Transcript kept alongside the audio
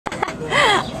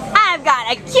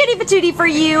a cutie patootie for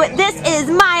you. This is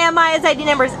Maya. Maya's ID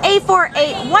number is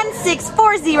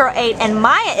A4816408, and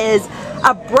Maya is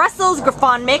a Brussels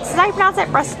Griffon mix. Did I pronounce that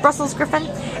Brussels Griffon?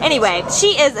 Anyway,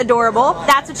 she is adorable.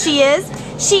 That's what she is.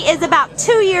 She is about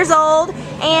 2 years old,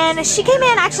 and she came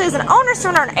in actually as an owner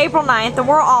surrender on April 9th, and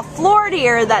we're all floored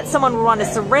here that someone would want to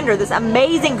surrender this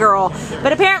amazing girl.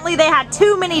 But apparently they had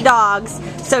too many dogs,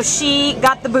 so she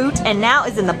got the boot and now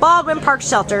is in the Baldwin Park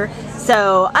shelter.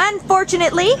 So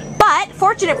unfortunately, but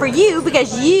fortunate for you,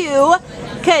 because you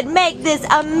could make this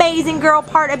amazing girl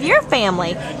part of your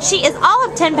family. She is all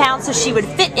of 10 pounds, so she would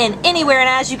fit in anywhere, and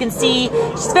as you can see,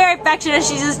 she's very affectionate.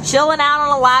 She's just chilling out on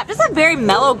a lap. Just a very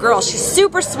mellow girl. She's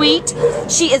super sweet.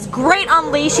 She is great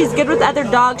on leash. She's good with other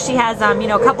dogs. She has, you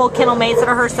know, a couple of kennel mates that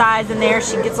are her size in there.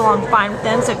 She gets along fine with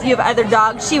them, so if you have other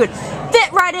dogs, she would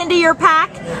fit right into your pack.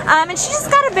 And she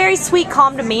just got a very sweet,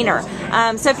 calm demeanor.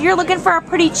 So if you're looking for a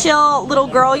pretty chill little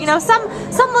girl, you know, some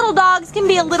little dogs can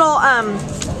be a little,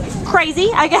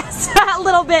 crazy, I guess, a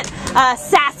little bit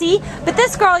sassy, but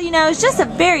this girl, you know, is just a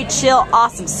very chill,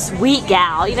 awesome, sweet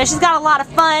gal. You know, she's got a lot of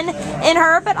fun in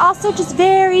her, but also just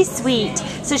very sweet.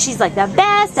 So she's like the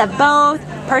best of both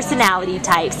personality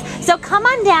types. So come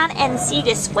on down and see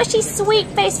this squishy, sweet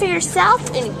face for yourself,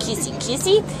 and kissy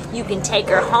kissy. You can take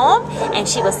her home, and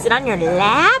she will sit on your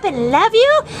lap and love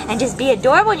you, and just be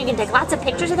adorable, and you can take lots of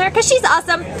pictures with her, because she's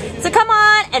awesome. So come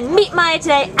on and meet Maya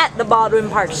today at the Baldwin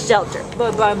Park shelter.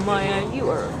 Bye-bye, Maya. You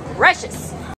are precious.